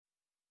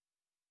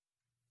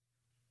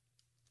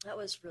That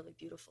was really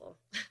beautiful.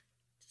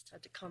 Just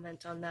had to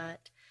comment on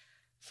that.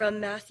 From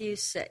Matthew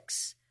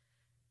 6.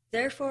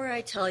 Therefore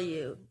I tell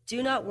you,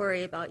 do not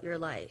worry about your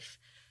life,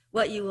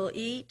 what you will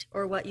eat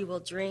or what you will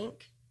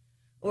drink,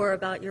 or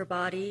about your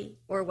body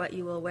or what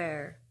you will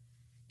wear.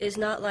 Is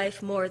not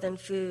life more than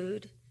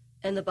food,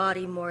 and the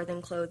body more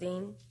than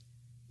clothing?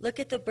 Look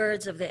at the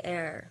birds of the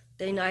air.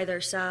 They neither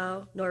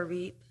sow nor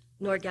reap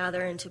nor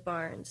gather into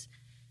barns,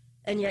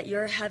 and yet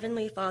your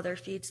heavenly Father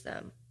feeds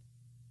them.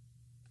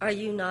 Are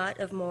you not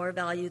of more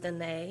value than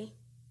they?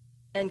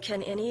 And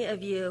can any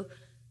of you,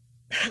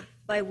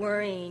 by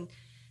worrying,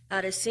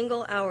 add a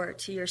single hour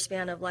to your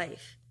span of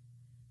life?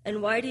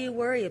 And why do you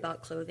worry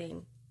about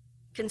clothing?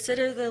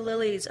 Consider the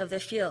lilies of the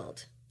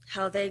field,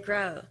 how they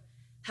grow,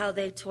 how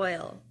they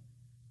toil,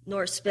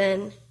 nor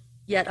spin.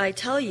 Yet I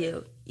tell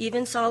you,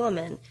 even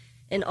Solomon,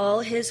 in all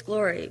his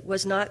glory,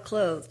 was not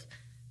clothed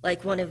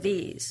like one of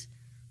these.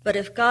 But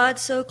if God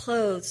so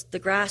clothes the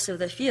grass of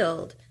the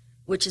field,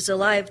 which is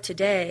alive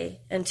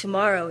today and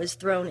tomorrow is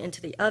thrown into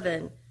the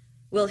oven,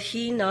 will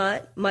he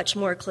not much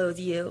more clothe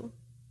you,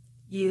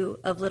 you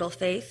of little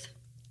faith?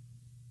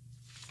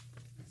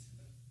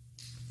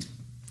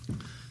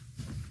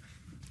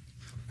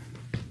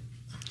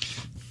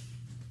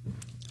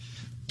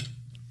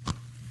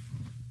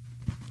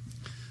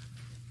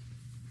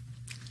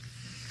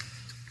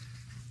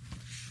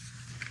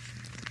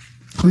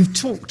 We've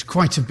talked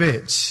quite a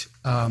bit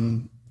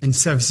in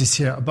services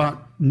here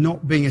about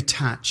not being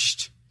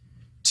attached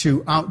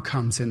to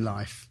outcomes in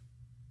life.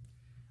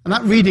 And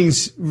that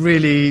reading's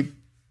really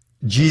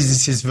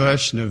Jesus'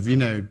 version of,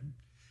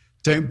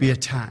 don't be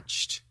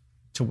attached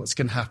to what's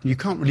going to happen. You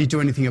can't really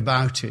do anything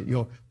about it.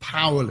 You're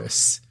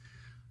powerless.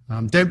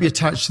 Don't be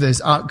attached to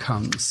those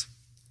outcomes.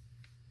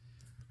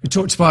 We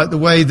talked about the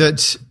way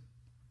that,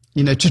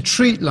 to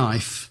treat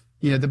life,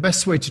 the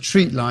best way to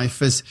treat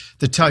life, as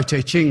the Tao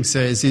Te Ching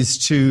says, is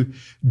to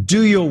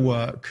do your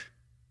work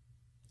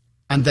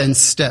and then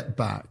step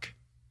back.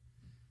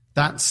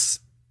 That's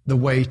the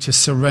way to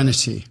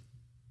serenity.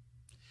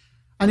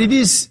 And it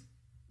is,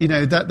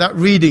 that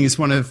reading is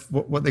one of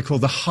what they call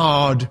the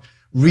hard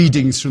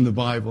readings from the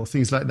Bible,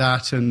 things like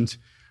that, and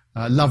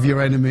love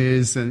your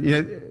enemies,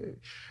 and,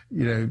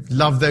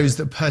 love those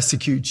that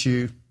persecute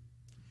you.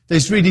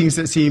 Those readings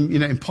that seem,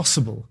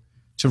 impossible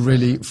to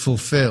really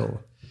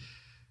fulfill.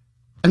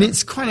 And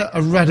it's quite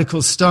a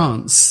radical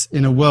stance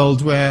in a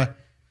world where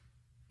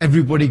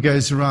everybody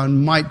goes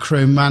around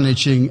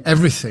micromanaging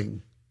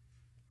everything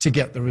to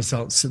get the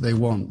results that they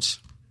want.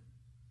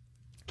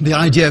 The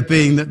idea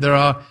being that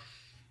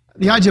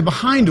the idea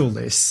behind all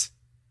this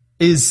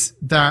is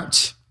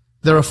that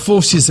there are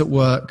forces at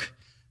work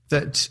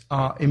that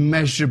are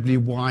immeasurably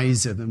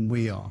wiser than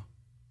we are.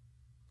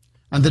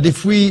 And that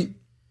if we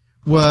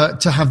were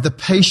to have the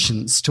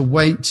patience to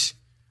wait,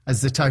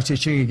 as the Tao Te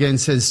Ching again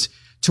says,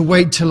 to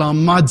wait till our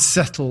mud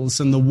settles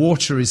and the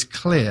water is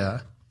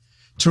clear,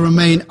 to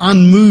remain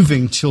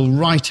unmoving till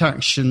right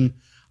action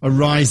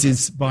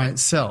arises by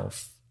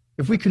itself.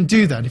 If we can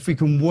do that, if we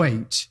can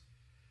wait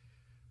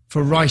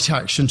for right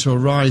action to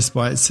arise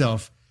by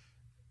itself,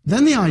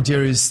 then the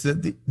idea is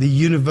that the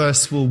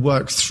universe will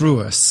work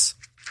through us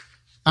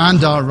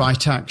and our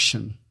right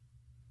action.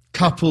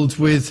 Coupled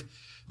with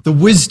the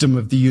wisdom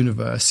of the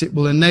universe, it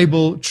will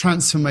enable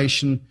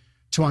transformation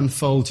to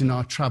unfold in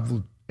our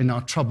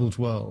troubled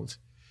world.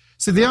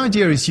 So the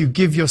idea is you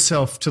give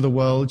yourself to the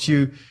world,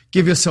 you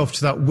give yourself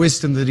to that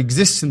wisdom that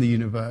exists in the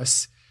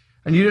universe,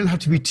 and you don't have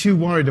to be too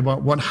worried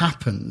about what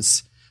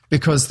happens,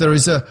 because there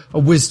is a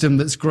wisdom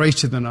that's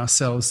greater than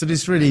ourselves that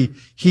is really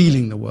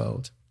healing the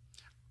world.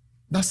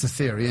 That's the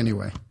theory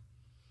anyway.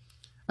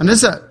 And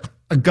as a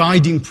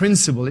guiding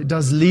principle, it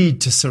does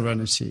lead to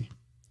serenity.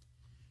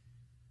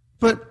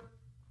 But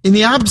in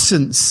the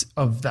absence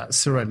of that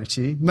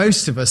serenity,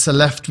 most of us are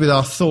left with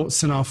our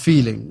thoughts and our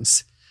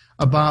feelings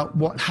about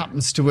what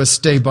happens to us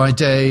day by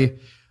day,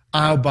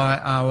 hour by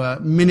hour,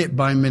 minute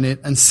by minute,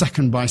 and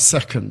second by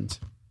second.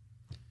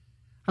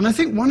 And I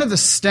think one of the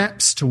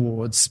steps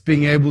towards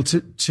being able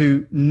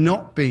to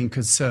not being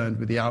concerned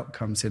with the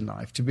outcomes in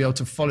life, to be able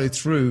to follow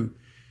through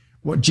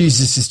what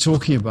Jesus is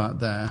talking about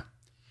there,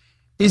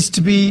 is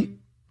to be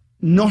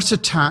not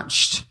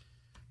attached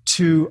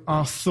to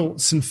our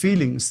thoughts and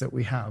feelings that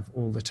we have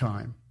all the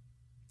time.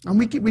 And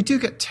we do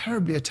get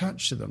terribly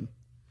attached to them.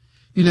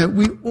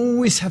 We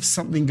always have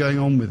something going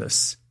on with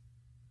us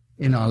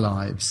in our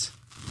lives.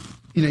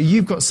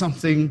 You've got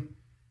something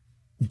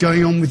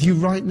going on with you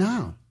right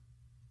now.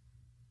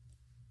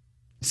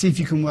 See if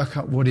you can work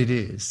out what it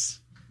is.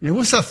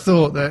 What's that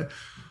thought that,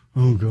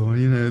 oh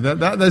God,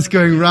 that's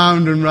going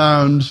round and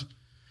round.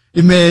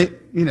 It may,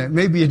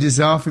 maybe a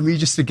desire for me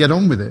just to get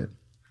on with it.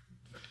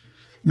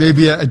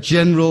 Maybe a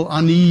general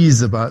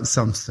unease about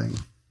something.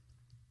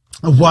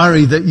 A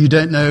worry that you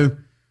don't know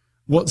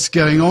what's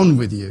going on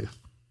with you.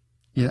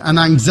 An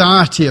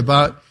anxiety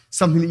about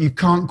something that you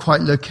can't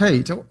quite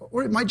locate.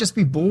 Or it might just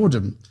be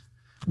boredom,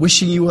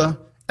 wishing you were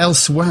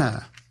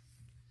elsewhere.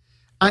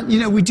 And,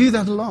 we do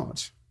that a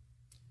lot.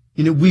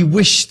 We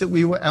wish that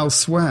we were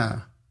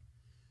elsewhere.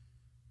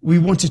 we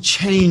want to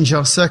change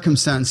our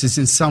circumstances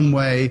in some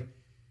way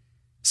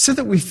so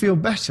that we feel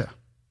better.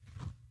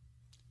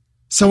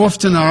 So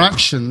often our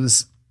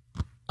actions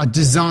are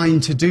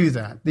designed to do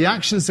that. The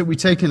actions that we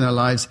take in our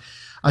lives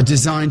are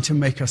designed to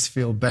make us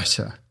feel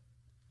better,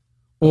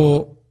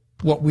 or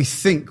what we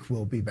think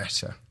will be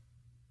better.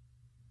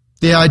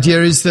 The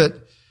idea is that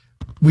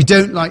we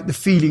don't like the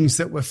feelings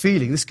that we're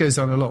feeling. This goes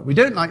on a lot. We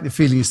don't like the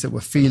feelings that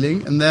we're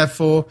feeling, and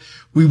therefore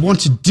we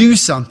want to do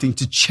something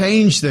to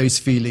change those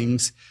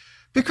feelings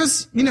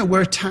because,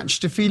 we're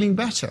attached to feeling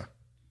better.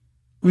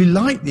 We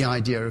like the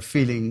idea of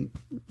feeling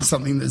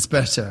something that's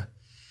better.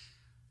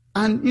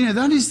 And,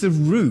 that is the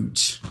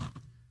root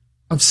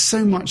of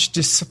so much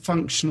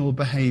dysfunctional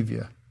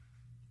behavior.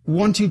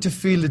 Wanting to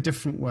feel a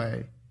different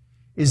way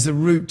is the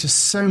root to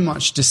so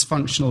much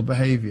dysfunctional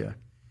behavior.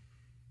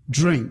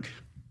 Drink,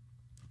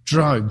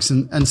 drugs,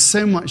 and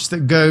so much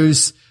that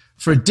goes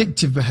for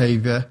addictive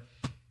behavior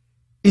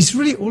is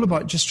really all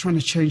about just trying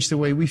to change the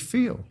way we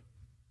feel.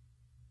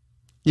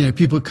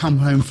 People come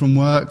home from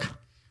work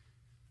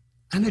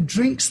and a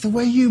drink's the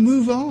way you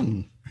move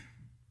on.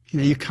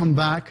 You come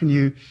back and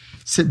you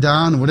sit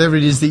down, or whatever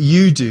it is that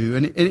you do,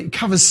 and it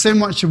covers so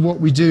much of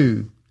what we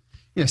do.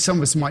 Some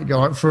of us might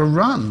go out for a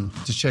run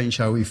to change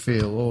how we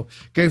feel, or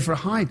go for a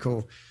hike,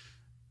 or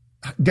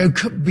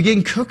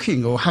begin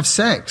cooking, or have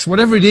sex,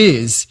 whatever it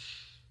is.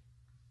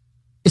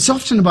 It's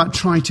often about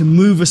trying to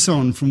move us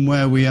on from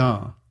where we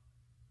are.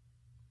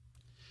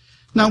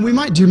 Now, we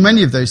might do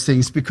many of those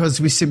things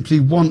because we simply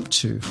want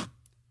to,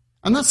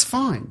 and that's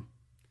fine.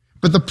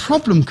 But the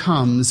problem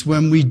comes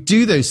when we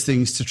do those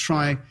things to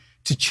try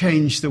to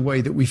change the way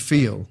that we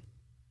feel.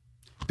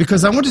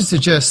 Because I want to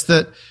suggest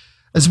that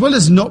as well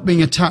as not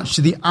being attached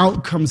to the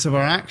outcomes of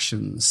our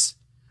actions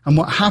and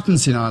what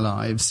happens in our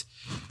lives,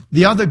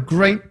 the other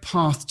great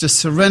path to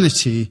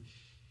serenity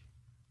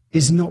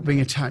is not being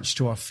attached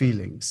to our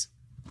feelings.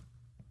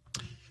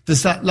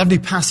 There's that lovely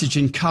passage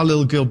in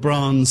Khalil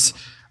Gibran's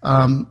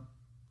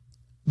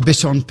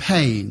bit on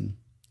pain.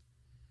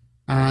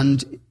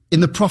 And in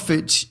the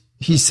Prophet,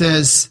 he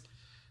says,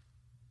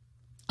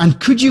 "And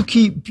could you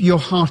keep your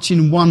heart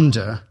in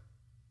wonder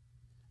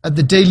at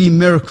the daily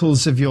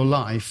miracles of your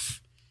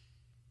life,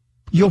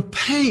 your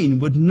pain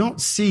would not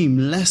seem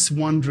less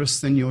wondrous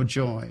than your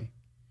joy."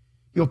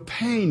 Your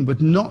pain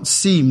would not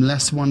seem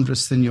less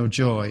wondrous than your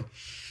joy.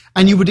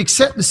 And you would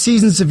accept the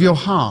seasons of your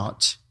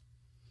heart,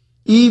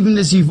 even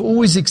as you've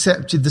always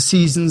accepted the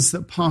seasons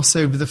that pass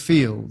over the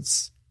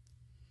fields.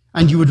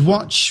 And you would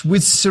watch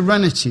with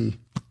serenity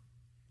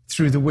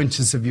through the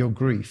winters of your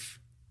grief.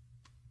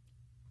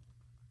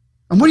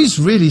 And what he's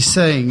really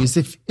saying is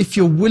if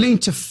you're willing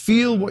to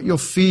feel what you're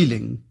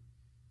feeling,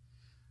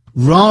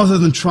 rather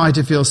than try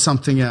to feel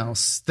something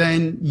else,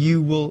 then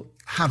you will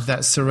have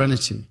that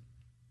serenity.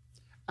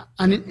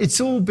 And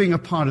it's all being a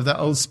part of that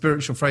old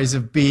spiritual phrase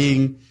of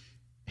being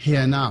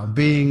here now,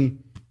 being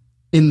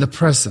in the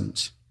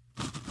present,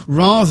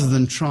 rather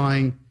than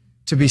trying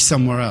to be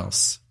somewhere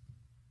else,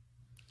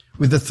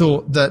 with the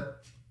thought that,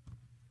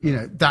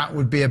 that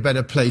would be a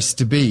better place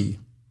to be.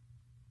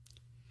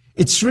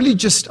 It's really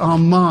just our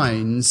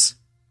minds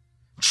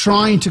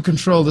trying to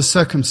control the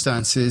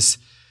circumstances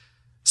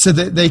so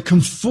that they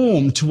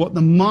conform to what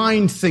the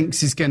mind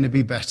thinks is going to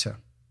be better.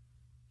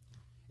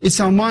 It's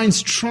our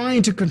minds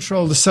trying to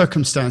control the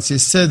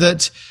circumstances so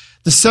that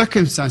the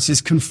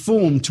circumstances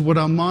conform to what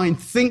our mind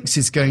thinks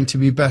is going to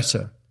be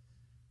better.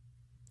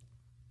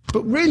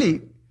 But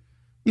really,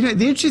 the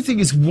interesting thing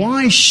is,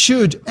 why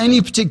should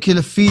any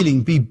particular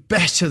feeling be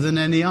better than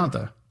any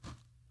other?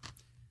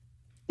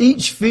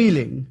 Each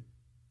feeling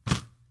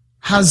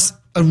has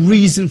a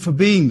reason for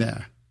being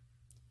there.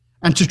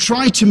 And to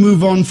try to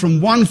move on from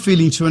one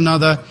feeling to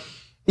another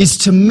is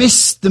to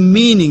miss the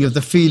meaning of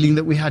the feeling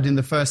that we had in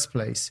the first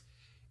place.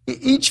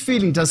 Each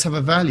feeling does have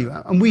a value,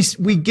 and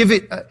we give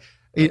it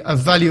a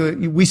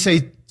value. We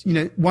say,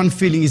 one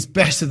feeling is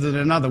better than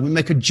another. We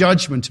make a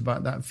judgment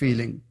about that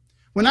feeling,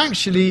 when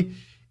actually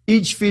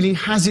each feeling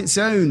has its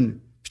own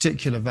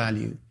particular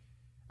value.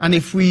 And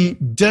if we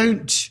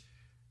don't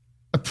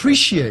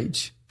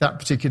appreciate that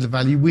particular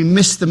value, we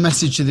miss the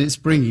message that it's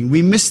bringing.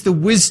 We miss the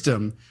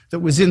wisdom that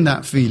was in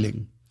that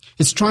feeling.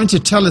 It's trying to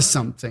tell us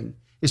something.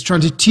 It's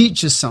trying to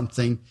teach us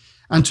something.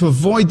 And to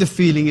avoid the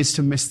feeling is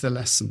to miss the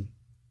lesson.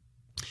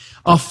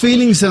 Our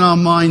feelings and our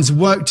minds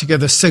work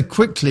together so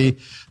quickly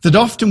that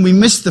often we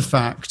miss the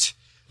fact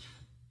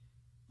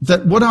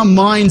that what our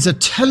minds are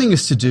telling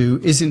us to do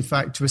is, in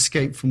fact, to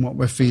escape from what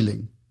we're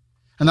feeling.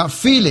 And that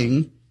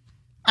feeling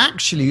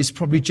actually is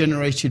probably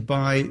generated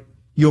by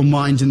your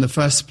mind in the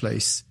first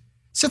place.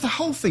 So the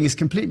whole thing is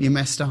completely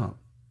messed up.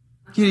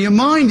 Your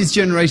mind is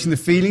generating the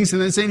feelings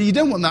and then saying, you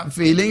don't want that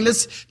feeling,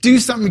 let's do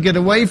something to get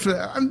away from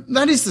it. And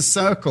that is the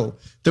circle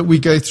that we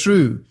go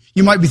through.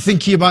 You might be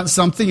thinking about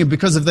something, and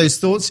because of those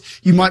thoughts,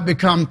 you might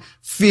become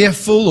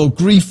fearful or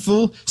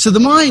griefful. So the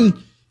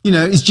mind,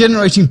 is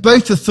generating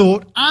both the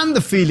thought and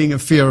the feeling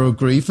of fear or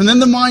grief. And then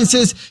the mind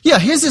says, yeah,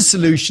 here's a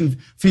solution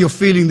for your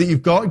feeling that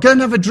you've got. Go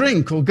and have a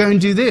drink, or go and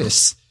do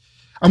this.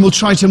 And we'll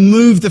try to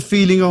move the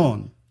feeling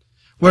on.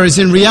 Whereas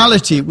in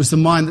reality, it was the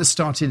mind that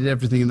started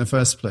everything in the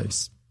first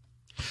place.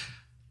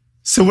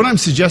 So what I'm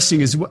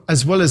suggesting is,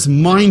 as well as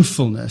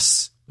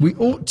mindfulness, we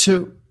ought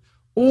to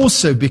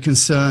also be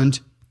concerned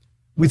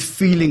with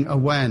feeling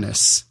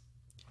awareness,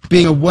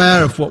 being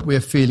aware of what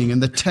we're feeling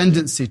and the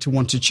tendency to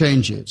want to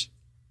change it.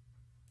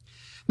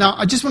 Now,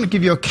 I just want to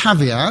give you a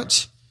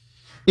caveat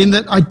in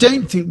that I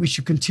don't think we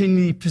should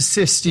continually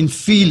persist in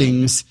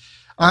feelings,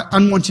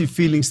 unwanted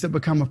feelings that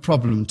become a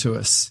problem to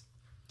us.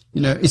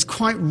 You know, it's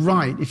quite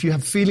right if you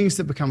have feelings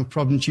that become a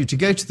problem to you to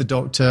go to the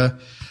doctor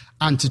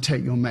and to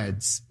take your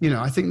meds. You know,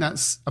 I think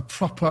that's a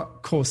proper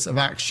course of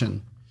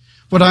action.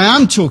 What I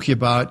am talking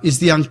about is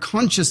the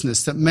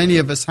unconsciousness that many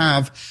of us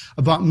have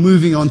about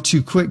moving on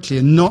too quickly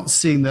and not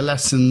seeing the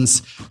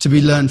lessons to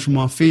be learned from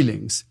our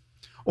feelings,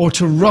 or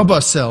to rob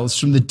ourselves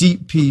from the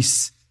deep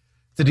peace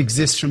that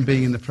exists from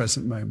being in the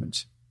present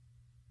moment.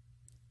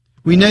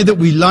 We know that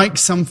we like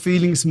some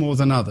feelings more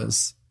than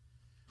others,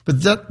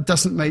 but that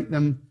doesn't make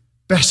them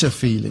better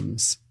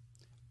feelings.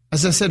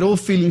 As I said, all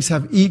feelings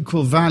have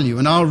equal value,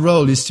 and our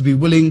role is to be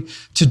willing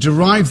to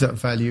derive that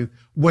value,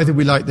 whether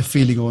we like the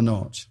feeling or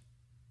not.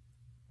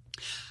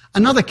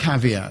 Another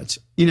caveat,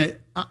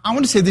 I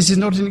want to say this is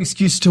not an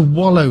excuse to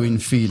wallow in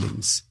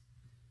feelings.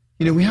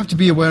 We have to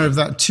be aware of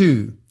that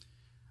too.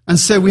 And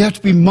so we have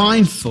to be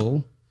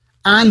mindful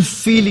and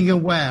feeling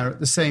aware at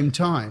the same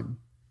time.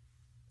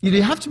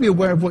 You have to be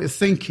aware of what you're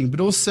thinking,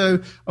 but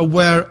also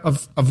aware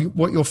of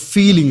what your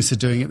feelings are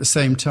doing at the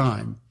same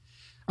time.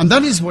 And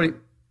that is what it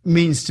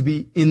means to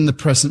be in the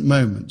present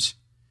moment.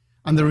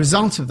 And the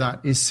result of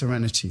that is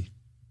serenity.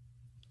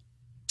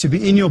 To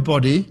be in your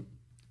body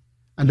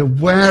and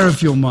aware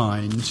of your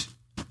mind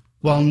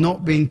while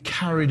not being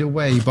carried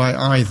away by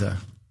either.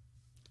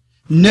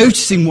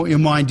 Noticing what your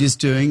mind is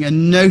doing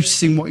and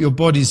noticing what your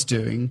body's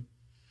doing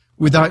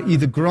without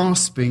either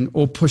grasping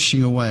or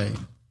pushing away.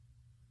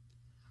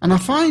 And I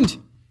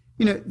find,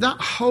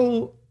 that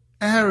whole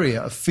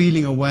area of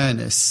feeling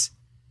awareness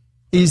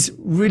is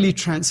really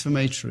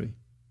transformatory.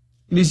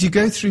 And as you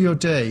go through your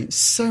day,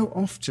 so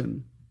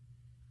often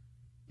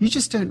you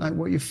just don't like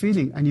what you're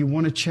feeling and you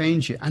want to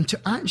change it. And to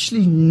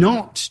actually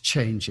not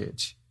change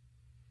it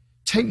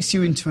takes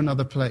you into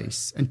another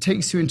place and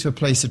takes you into a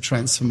place of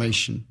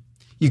transformation.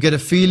 You get a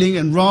feeling,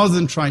 and rather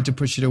than trying to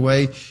push it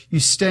away, you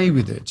stay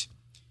with it.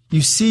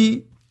 You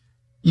see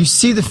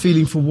the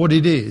feeling for what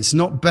it is,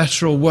 not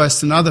better or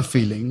worse than other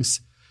feelings,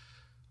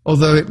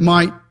 although it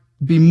might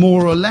be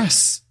more or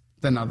less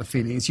than other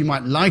feelings. You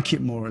might like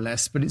it more or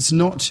less, but it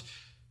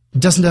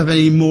doesn't have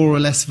any more or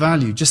less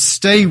value. Just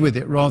stay with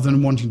it rather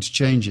than wanting to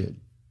change it.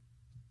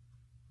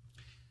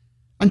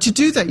 And to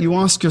do that, you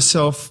ask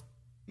yourself,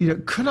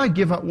 could I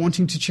give up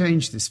wanting to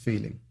change this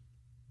feeling?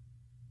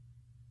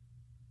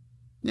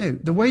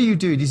 The way you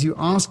do it is you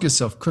ask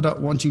yourself, could I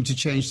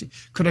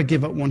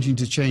give up wanting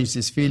to change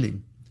this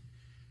feeling?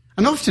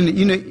 And often,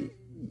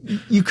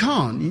 you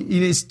can't.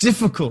 It's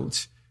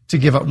difficult to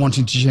give up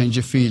wanting to change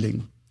a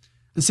feeling.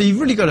 And so you've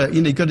really got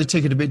to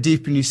take it a bit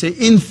deeper, and you say,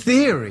 in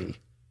theory,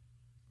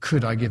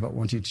 could I give up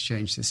wanting to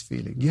change this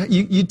feeling?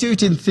 You do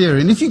it in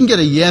theory. And if you can get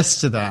a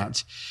yes to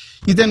that,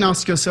 you then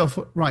ask yourself,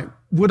 right,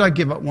 would I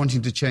give up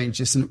wanting to change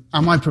this? And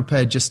am I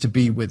prepared just to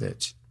be with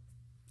it?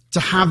 To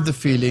have the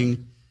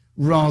feeling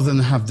rather than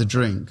have the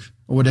drink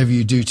or whatever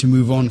you do to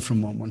move on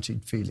from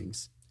unwanted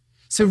feelings.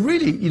 So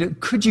really,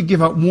 could you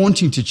give up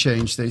wanting to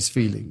change those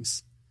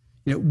feelings?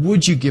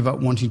 Would you give up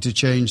wanting to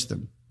change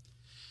them?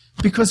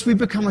 Because we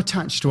become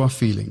attached to our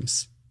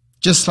feelings,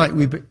 just like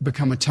we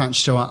become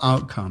attached to our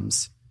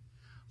outcomes.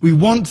 We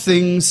want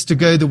things to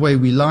go the way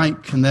we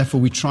like, and therefore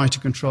we try to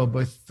control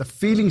both the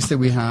feelings that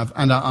we have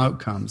and our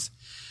outcomes.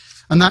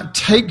 And that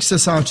takes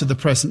us out of the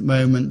present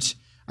moment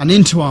and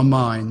into our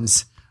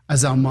minds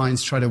as our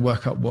minds try to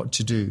work out what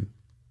to do.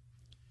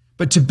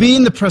 But to be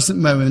in the present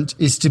moment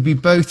is to be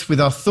both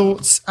with our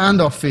thoughts and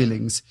our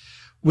feelings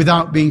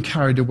without being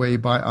carried away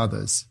by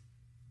others.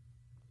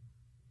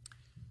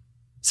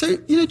 So,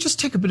 just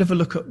take a bit of a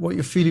look at what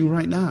you're feeling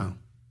right now.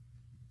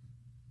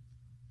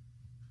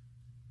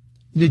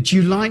 Do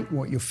you like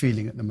what you're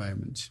feeling at the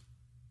moment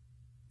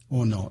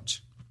or not?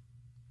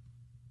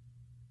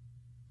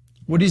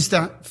 What is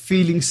that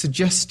feeling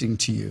suggesting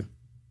to you?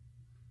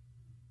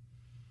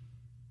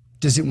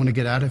 Does it want to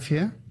get out of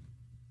here?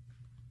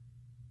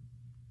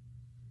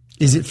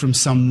 Is it from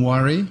some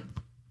worry?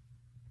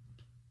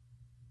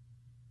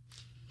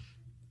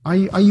 Are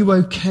you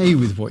okay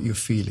with what you're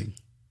feeling?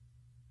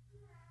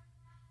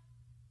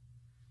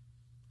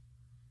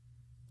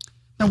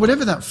 Now,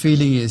 whatever that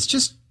feeling is,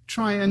 just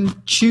try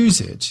and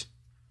choose it.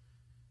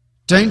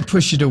 Don't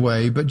push it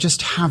away, but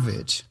just have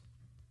it.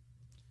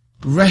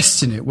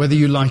 Rest in it, whether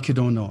you like it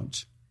or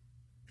not.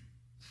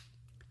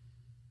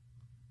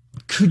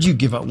 Could you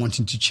give up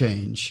wanting to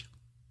change?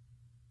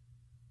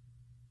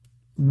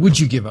 Would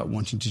you give up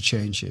wanting to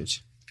change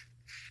it?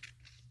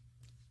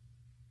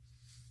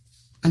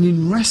 And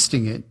in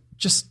resting it,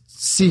 just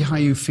see how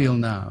you feel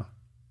now.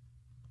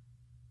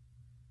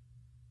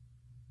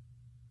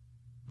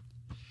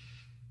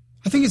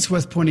 I think it's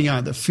worth pointing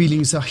out that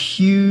feelings are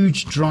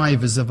huge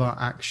drivers of our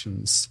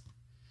actions.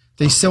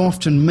 They so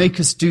often make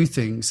us do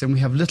things, and we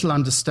have little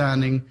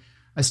understanding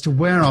as to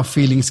where our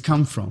feelings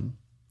come from.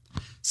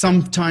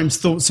 Sometimes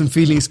thoughts and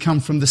feelings come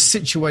from the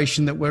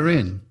situation that we're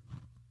in.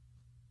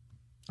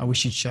 I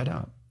wish you'd shut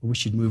up. I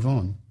wish you'd move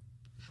on.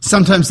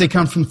 Sometimes they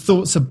come from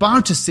thoughts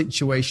about a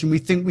situation we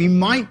think we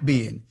might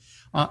be in.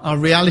 Our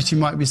reality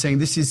might be saying,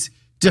 this is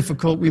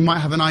difficult. We might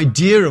have an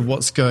idea of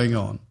what's going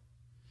on.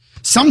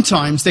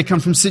 Sometimes they come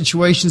from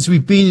situations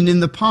we've been in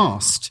the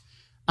past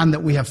and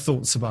that we have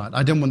thoughts about.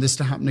 I don't want this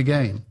to happen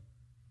again.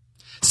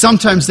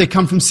 Sometimes they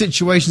come from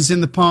situations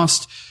in the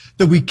past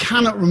that we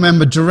cannot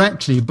remember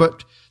directly,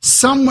 but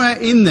somewhere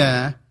in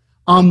there,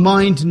 our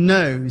mind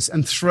knows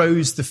and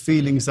throws the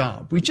feelings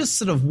up. We're just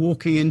sort of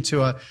walking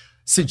into a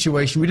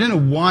situation. We don't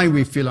know why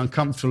we feel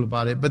uncomfortable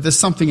about it, but there's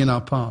something in our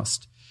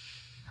past.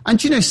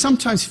 And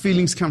sometimes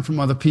feelings come from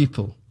other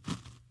people.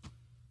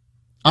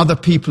 Other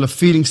people are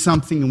feeling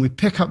something and we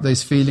pick up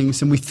those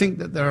feelings and we think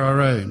that they're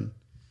our own.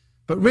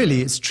 But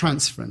really it's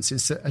transference.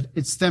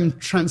 It's them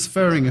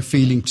transferring a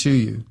feeling to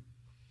you.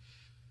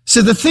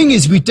 So the thing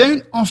is, we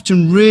don't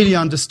often really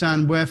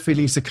understand where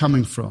feelings are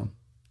coming from.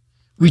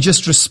 We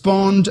just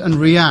respond and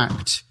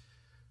react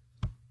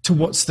to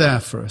what's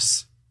there for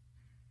us.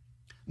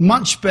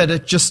 Much better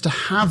just to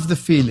have the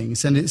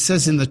feelings. And it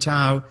says in the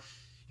Tao,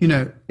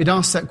 it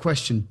asks that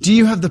question, do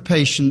you have the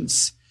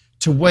patience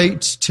to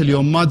wait till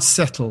your mud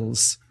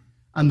settles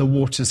and the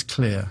water's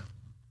clear?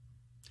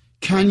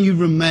 Can you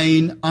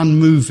remain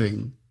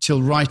unmoving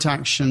till right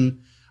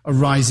action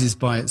arises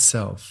by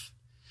itself?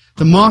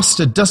 The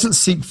master doesn't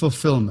seek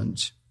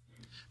fulfillment,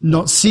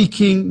 not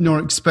seeking nor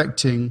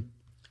expecting.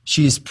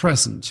 She is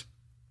present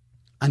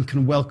and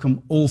can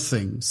welcome all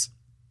things.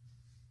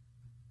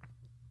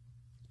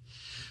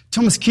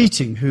 Thomas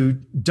Keating, who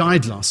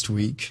died last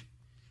week,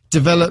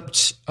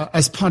 developed,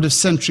 as part of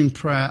centering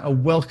prayer, a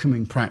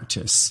welcoming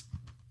practice.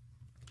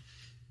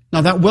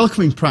 Now, that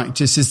welcoming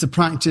practice is the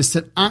practice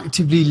that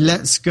actively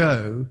lets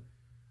go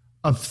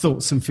of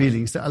thoughts and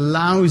feelings, that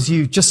allows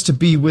you just to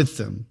be with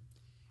them.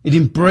 It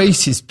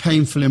embraces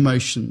painful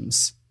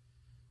emotions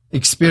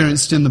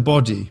experienced in the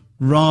body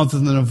rather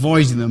than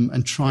avoiding them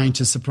and trying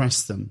to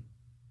suppress them.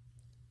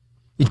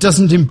 It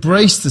doesn't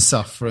embrace the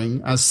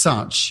suffering as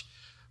such,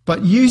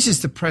 but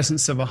uses the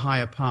presence of a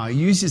higher power,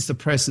 uses the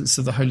presence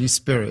of the Holy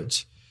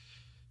Spirit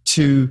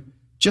to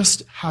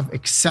just have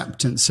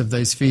acceptance of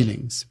those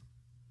feelings.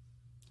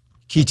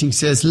 Keating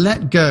says,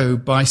 let go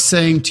by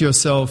saying to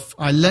yourself,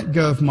 I let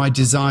go of my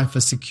desire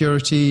for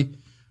security,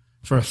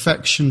 for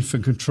affection, for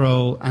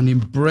control, and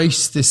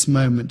embrace this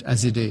moment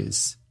as it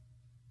is.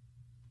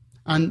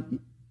 And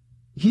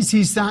he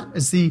sees that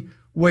as the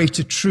way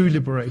to true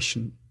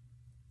liberation.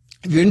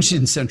 If you're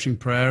interested in centering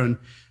prayer and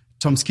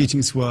Thomas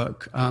Keating's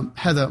work,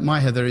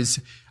 Heather is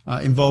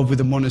involved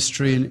with a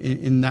monastery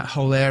in that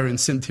whole area, in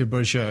Cynthia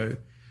Bourgeot.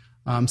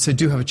 So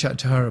do have a chat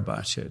to her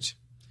about it.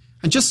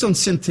 And just on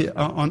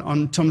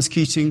on Thomas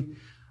Keating,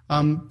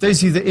 those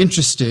of you that are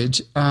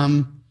interested,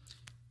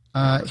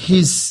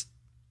 his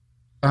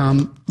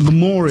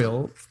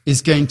memorial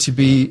is going to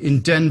be in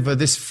Denver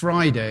this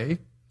Friday.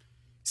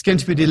 It's going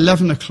to be at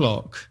 11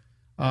 o'clock.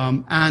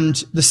 And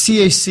the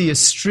CAC is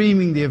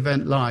streaming the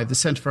event live, the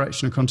Centre for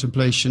Action and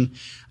Contemplation.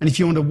 And if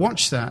you want to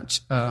watch that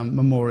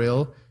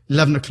memorial,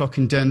 11 o'clock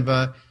in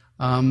Denver,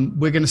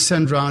 we're going to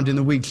send around in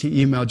the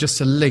weekly email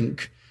just a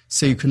link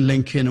so you can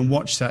link in and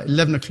watch that.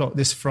 11 o'clock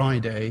this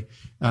Friday,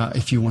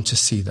 if you want to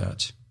see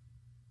that.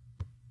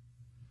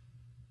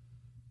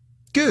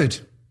 Good.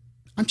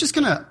 I'm just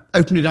going to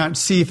open it out to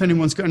see if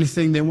anyone's got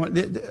anything they want.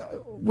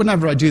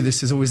 Whenever I do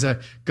this, there's always a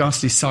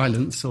ghastly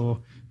silence or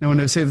no one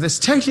knows. That's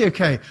totally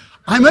okay.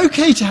 I'm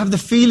okay to have the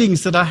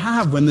feelings that I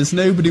have when there's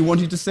nobody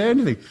wanting to say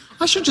anything.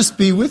 I should just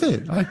be with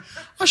it.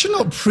 I should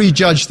not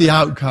prejudge the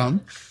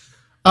outcome.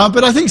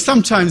 But I think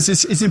sometimes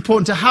it's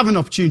important to have an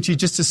opportunity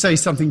just to say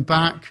something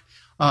back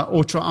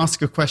or to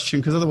ask a question,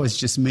 because otherwise it's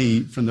just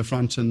me from the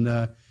front and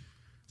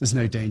there's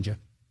no danger.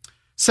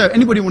 So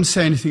anybody want to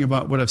say anything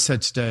about what I've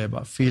said today,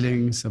 about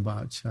feelings,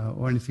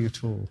 or anything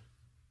at all?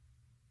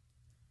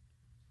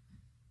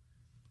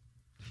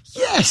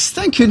 Yes,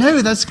 thank you.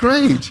 No, that's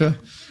great.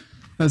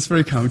 That's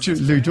very kind. Lou,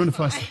 do you want to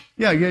pass?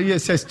 Yeah.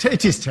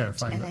 It is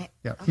terrifying.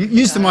 Yeah.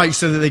 Use the mic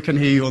so that they can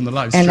hear you on the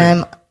live stream.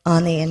 And I'm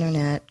on the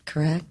internet,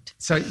 correct?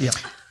 So, yeah.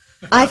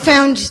 I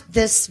found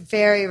this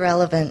very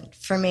relevant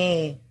for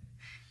me.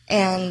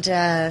 And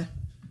I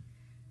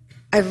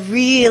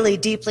really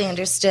deeply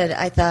understood,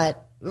 I thought,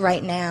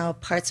 right now,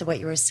 parts of what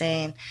you were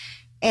saying.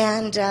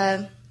 And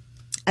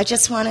I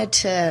just wanted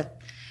to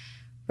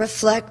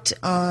reflect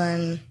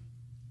on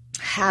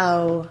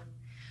how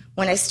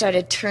when I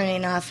started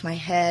turning off my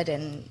head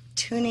and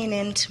tuning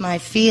into my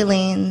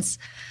feelings,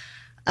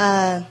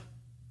 knowing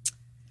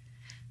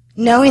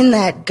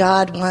that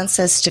God wants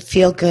us to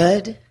feel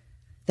good,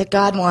 that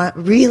God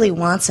really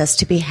wants us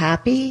to be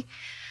happy,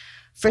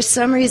 for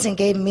some reason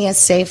gave me a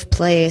safe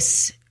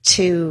place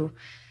to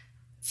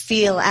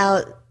feel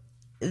out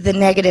the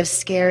negative,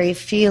 scary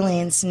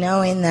feelings,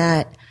 knowing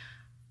that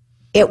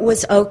it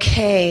was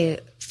okay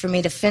for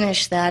me to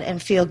finish that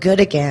and feel good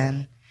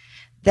again.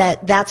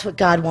 that that's what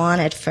God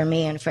wanted for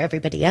me and for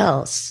everybody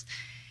else.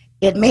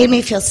 It made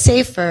me feel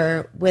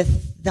safer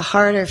with the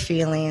harder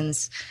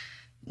feelings,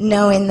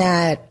 knowing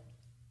that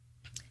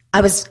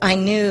I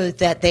knew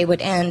that they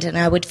would end and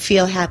I would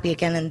feel happy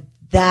again, and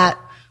that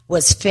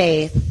was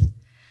faith.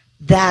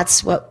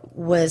 That's what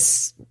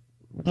was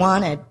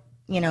wanted,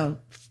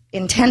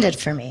 intended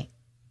for me.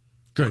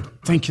 Good.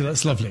 Thank you.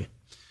 That's lovely.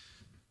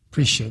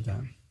 Appreciate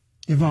that.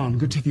 Yvonne,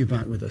 good to have you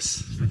back with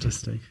us.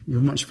 Fantastic.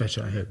 You're much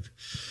better, I hope.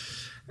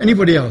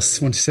 Anybody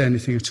else want to say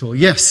anything at all?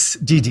 Yes,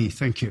 Dee,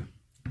 thank you.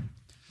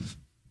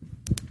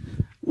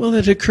 Well,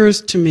 it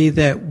occurs to me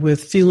that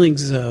with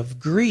feelings of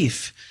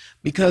grief,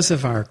 because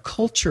of our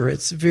culture,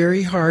 it's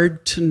very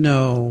hard to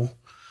know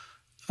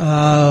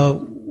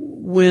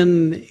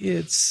when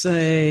it's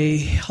a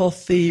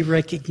healthy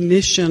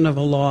recognition of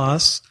a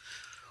loss,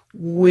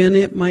 when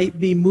it might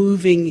be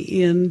moving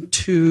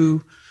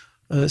into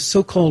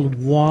so-called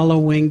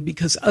wallowing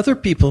because other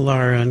people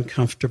are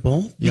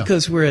uncomfortable,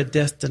 because we're a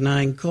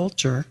death-denying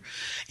culture.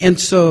 And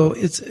so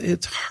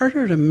it's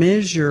harder to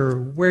measure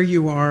where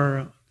you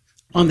are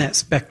on that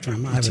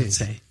spectrum, I would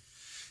say.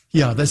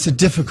 Yeah, that's a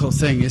difficult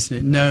thing, isn't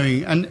it?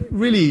 Knowing, and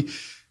really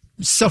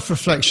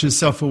self-reflection,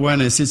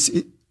 self-awareness,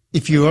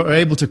 if you are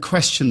able to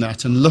question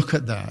that and look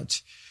at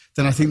that,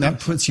 then I think that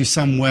puts you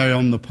somewhere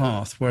on the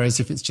path, whereas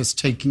if it's just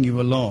taking you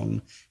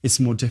along, it's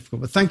more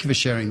difficult. But thank you for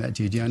sharing that,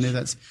 Didi. I know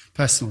that's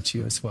personal to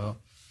you as well.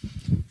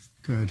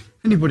 Good.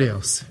 Anybody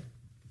else?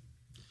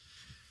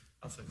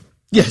 I'll say that.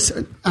 Yes,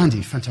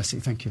 Andy,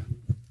 fantastic, thank you.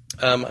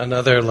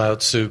 Another Lao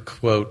Tzu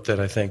quote that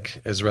I think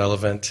is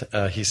relevant.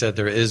 He said,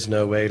 "There is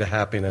no way to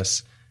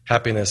happiness.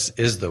 Happiness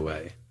is the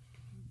way."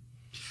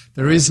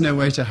 There is no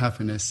way to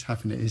happiness.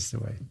 Happiness is the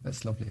way.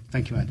 That's lovely.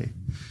 Thank you, Andy.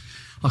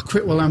 I'll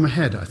quit while I'm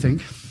ahead, I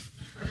think.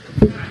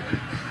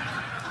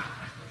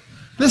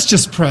 Let's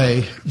just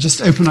pray.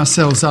 Just open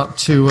ourselves up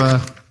to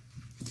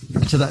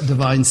that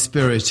divine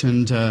spirit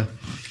and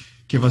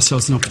give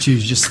ourselves an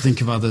opportunity just to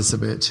think of others a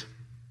bit.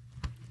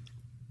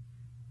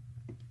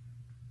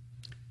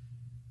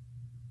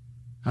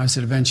 I was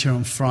at a event here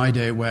on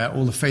Friday where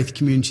all the faith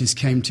communities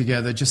came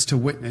together just to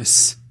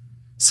witness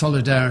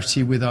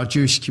solidarity with our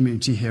Jewish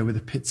community here with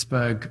the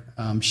Pittsburgh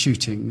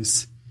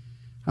shootings.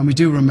 And we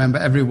do remember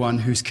everyone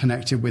who's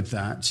connected with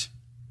that.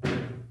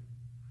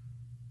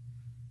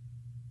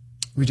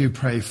 We do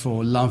pray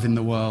for love in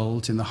the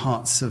world, in the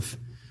hearts of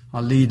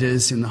our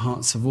leaders, in the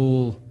hearts of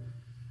all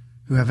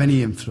who have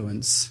any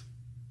influence.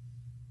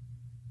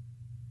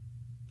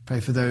 Pray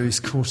for those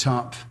caught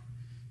up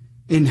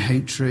in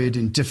hatred,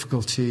 in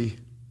difficulty,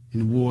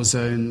 in war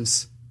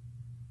zones.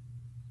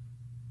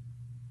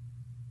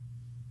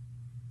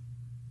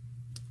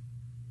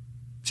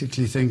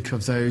 Particularly think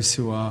of those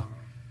who are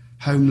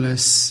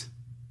homeless,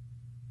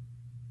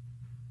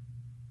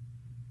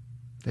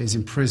 those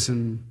in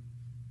prison,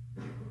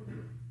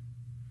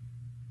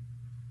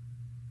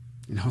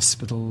 in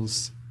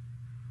hospitals.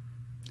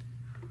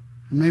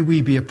 And may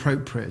we be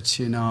appropriate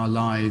in our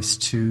lives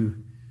to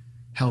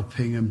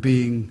helping and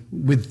being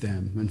with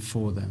them and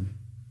for them.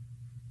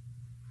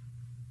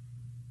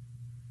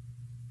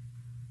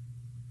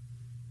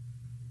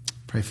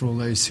 Pray for all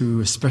those who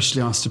are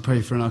especially asked to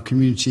pray for in our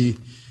community,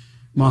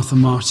 Martha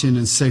Martin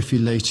and Sophie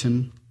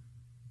Layton,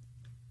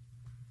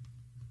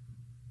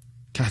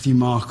 Kathy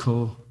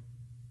Markle,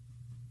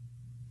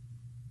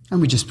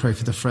 and we just pray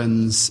for the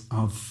friends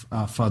of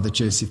Father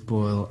Joseph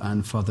Boyle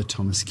and Father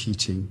Thomas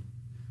Keating,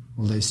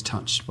 all those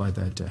touched by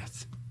their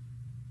death.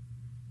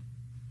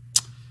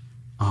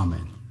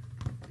 Amen.